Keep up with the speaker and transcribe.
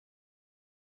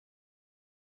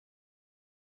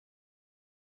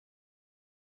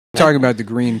talking about the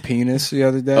green penis the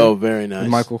other day. Oh, very nice. The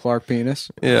Michael Clark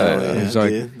penis. Yeah.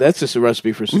 That's just a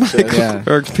recipe for success.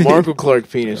 Michael Clark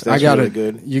penis. That's really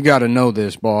good. You got to know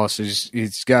this, boss.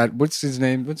 He's got, what's his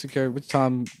name? What's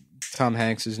Tom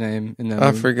Hanks' name in that I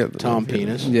movie? forget. Tom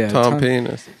Penis. Yeah, Tom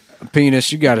Penis.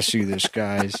 Penis, you got to see this,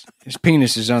 guys. His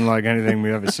penis is unlike anything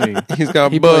we've ever seen. He's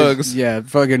got bugs.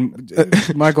 Fucking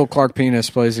Michael Clark Penis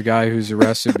plays a guy who's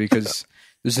arrested because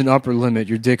there's an upper limit.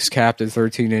 Your dick's capped at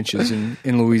 13 inches in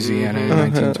Louisiana in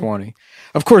 1920.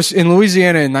 Of course, in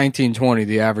Louisiana in 1920,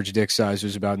 the average dick size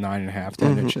was about 9.5,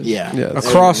 10 inches. Yeah.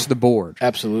 Across the board.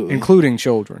 Absolutely. Including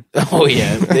children. Oh,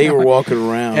 yeah. They were walking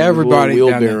around. Everybody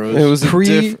with wheelbarrows. It was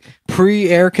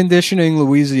pre-air conditioning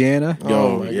Louisiana.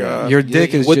 Oh, my God. Your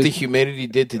dick is what just... the humidity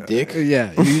did to dick?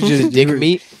 Yeah. You just, dick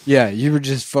meat? Yeah, you were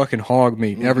just fucking hog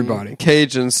meat. Everybody.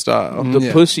 Cajun style.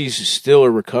 The pussies still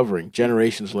are recovering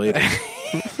generations later.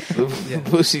 The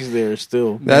pussies there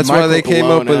still. That's why they came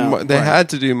up with... They had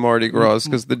to do Mardi Gras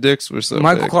because the dicks were so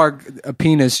Michael big. Clark, a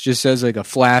penis just says like a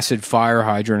flaccid fire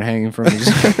hydrant hanging from his...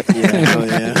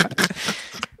 yeah.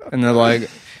 And they're like,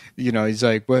 he's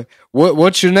like,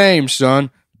 what's your name,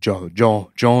 son?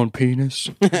 John Penis.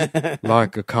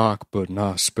 Like a cock, but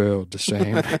not spelled the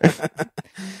same.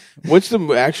 What's the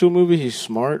actual movie? He's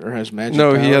smart or has magic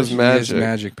No, powers? he has magic. He has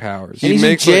magic powers. And he's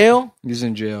in jail? He's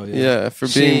in jail, Yeah, for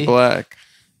being black.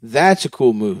 That's a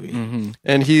cool movie. Mm-hmm.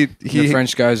 And the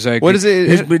French guy's like, what is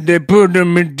it? They put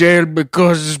him in jail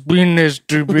because his penis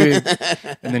too big.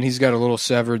 And then he's got a little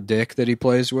severed dick that he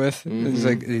plays with. It's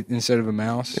like instead of a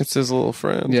mouse. It's his little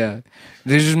friend. Yeah.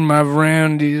 This is my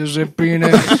friend. He is a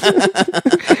penis.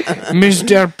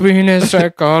 Mr. Penis, I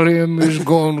call him. He's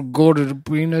going to go to the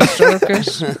penis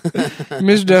circus.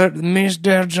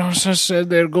 Mr. Johnson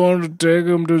said they're going to take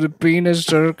him to the penis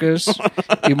circus.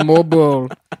 Immobile.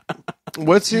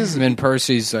 What's his... And then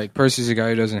Percy's a guy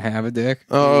who doesn't have a dick.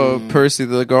 Oh, Percy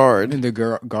the guard. And the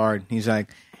guard. He's like,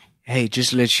 hey, just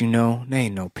to let you know, there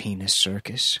ain't no penis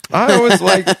circus. I always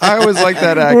like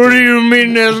that actor. What do you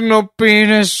mean there's no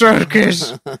penis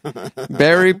circus?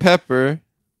 Barry Pepper.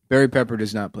 Barry Pepper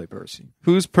does not play Percy.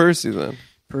 Who's Percy then?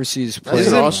 Percy is That's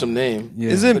an awesome name. Yeah.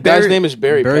 Isn't the guy's name is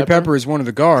Barry Pepper? Barry Pepper is one of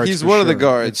the guards. He's one of the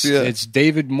guards. It's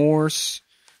David Morse.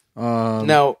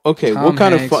 Now, okay, Tom what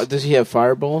kind Hanks. of does he have?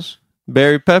 Fireballs?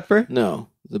 Barry Pepper? No,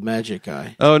 the magic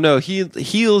guy. Oh no, he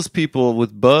heals people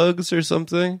with bugs or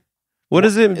something. What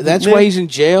is it? That's why he's in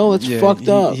jail. That's fucked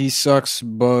up. He sucks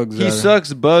bugs. He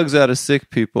sucks bugs out of sick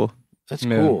people. That's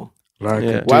cool.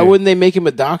 Why wouldn't they make him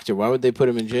a doctor? Why would they put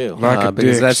him in jail?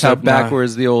 Because that's how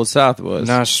backwards the old South was.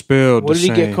 Not spilled. What did he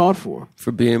get caught for?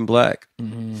 For being black.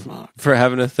 Mm-hmm. For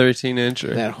having a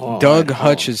 13-incher. That hard. Doug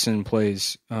Hutchison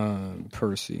plays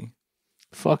Percy.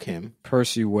 Fuck him.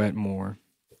 Percy Wetmore.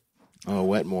 Oh,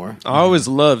 Wetmore. I always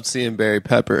loved seeing Barry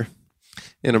Pepper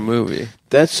in a movie.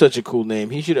 That's such a cool name.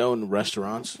 He should own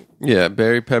restaurants. Yeah,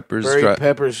 Barry Pepper's...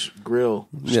 Pepper's Grill.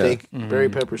 Steak. Yeah. Barry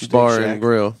Pepper's Steak Bar Shack. and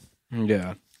Grill.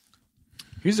 Yeah.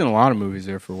 He was in a lot of movies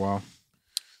there for a while.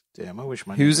 Damn, I wish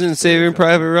my... He was in Saving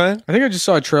Private Ryan? I think I just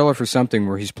saw a trailer for something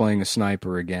where he's playing a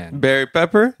sniper again. Barry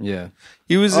Pepper? Yeah.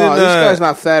 He was in... this guy's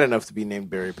not fat enough to be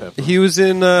named Barry Pepper. He was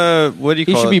in... what do you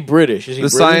call it? He should be British. Is he the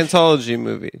British? Scientology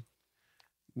movie.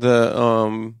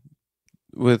 The,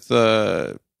 with,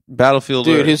 Battlefield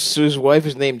Dude, Earth. his wife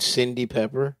is named Cindy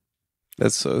Pepper.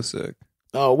 That's so sick.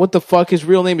 Oh, what the fuck? His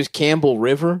real name is Campbell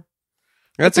River?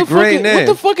 That's a great name. What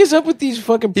the fuck is up with these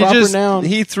fucking proper nouns?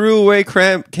 He threw away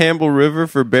Campbell River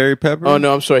for Barry Pepper? Oh,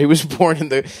 no, I'm sorry. He was born in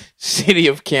the city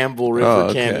of Campbell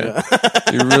River, Canada.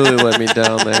 You really let me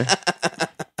down there.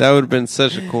 That would have been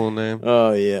such a cool name.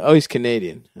 Oh, yeah. Oh, he's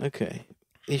Canadian. Okay.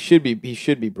 He should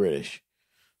be British.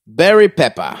 Barry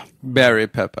Pepper. Barry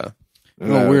Pepper.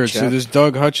 Oh, weird. So this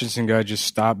Doug Hutchinson guy just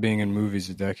stopped being in movies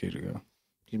a decade ago.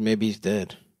 Maybe he's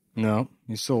dead. No,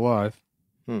 he's still alive.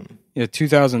 Yeah,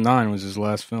 2009 was his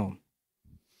last film.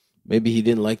 Maybe he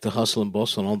didn't like the hustle and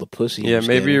bustle and all the pussy. Yeah,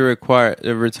 maybe he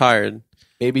retired.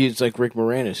 Maybe it's like Rick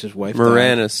Moranis, his wife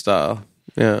Moranis died, style.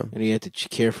 Yeah. and he had to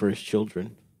care for his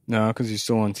children. No, because he's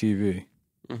still on TV.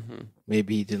 Mm-hmm.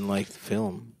 Maybe he didn't like the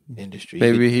film industry.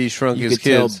 Maybe he shrunk his kids.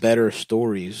 You could tell better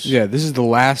stories. Yeah, this is the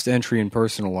last entry in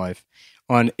personal life.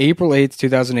 On April 8th,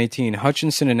 2018,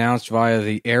 Hutchinson announced via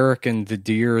the Eric and the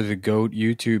Deer the Goat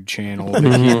YouTube channel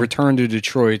that he returned to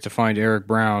Detroit to find Eric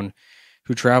Brown,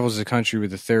 who travels the country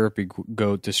with a therapy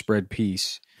goat to spread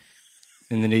peace.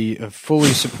 And then he fully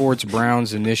supports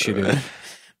Brown's initiative.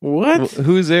 What?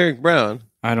 Who's Eric Brown?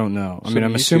 I don't know. I Some mean,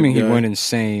 I'm YouTube assuming he guy. went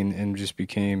insane and just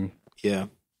became... Yeah.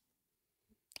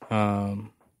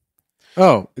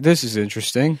 Oh, this is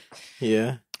interesting.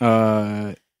 Yeah.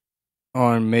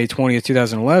 On May 20th,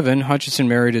 2011, Hutchinson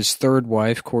married his third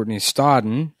wife, Courtney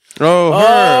Stodden. Oh,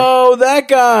 her. Oh, that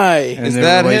guy. And Is their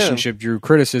that relationship drew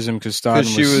criticism because Stodden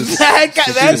she was- That guy.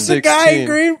 She That's was the guy in 16.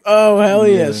 green. Oh, hell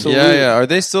yeah. Yeah. Salute. Yeah. Are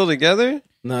they still together?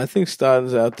 No, I think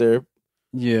Stodden's out there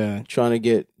Yeah. trying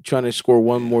to score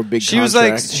one more big She was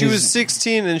like, contract. she was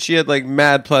 16 and she had like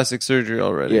mad plastic surgery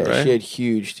already, Yeah, right? she had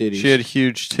huge titties. She had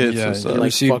huge tits Yeah, and they stuff. like,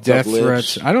 received fucked up death lips.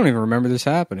 threats. I don't even remember this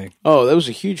happening. Oh, that was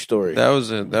a huge story. That was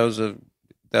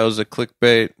a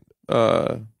clickbait,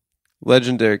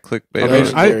 legendary clickbait.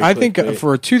 Legendary I think clickbait.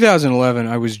 for 2011,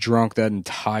 I was drunk that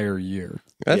entire year.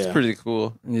 That's Yeah. pretty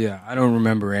cool. Yeah, I don't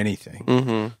remember anything.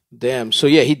 Mm-hmm. Damn. So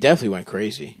yeah, he definitely went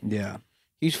crazy. Yeah.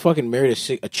 He's fucking married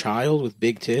a child with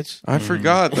big tits. I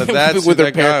forgot that's who her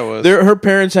that guy was. Her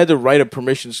parents had to write a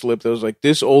permission slip that was like,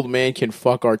 "This old man can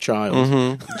fuck our child."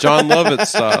 Mm-hmm. John Lovett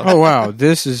style. Oh wow,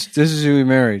 this is who he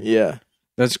married. Yeah.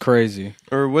 That's crazy.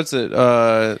 Or what's it?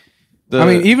 I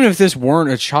mean, even if this weren't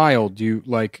a child, you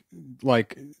like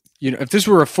if this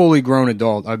were a fully grown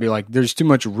adult, I'd be like, there's too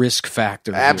much risk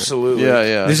factor. Here. Absolutely.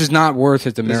 yeah. This is not worth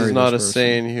it to marry. This is not a person.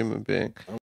 sane human being.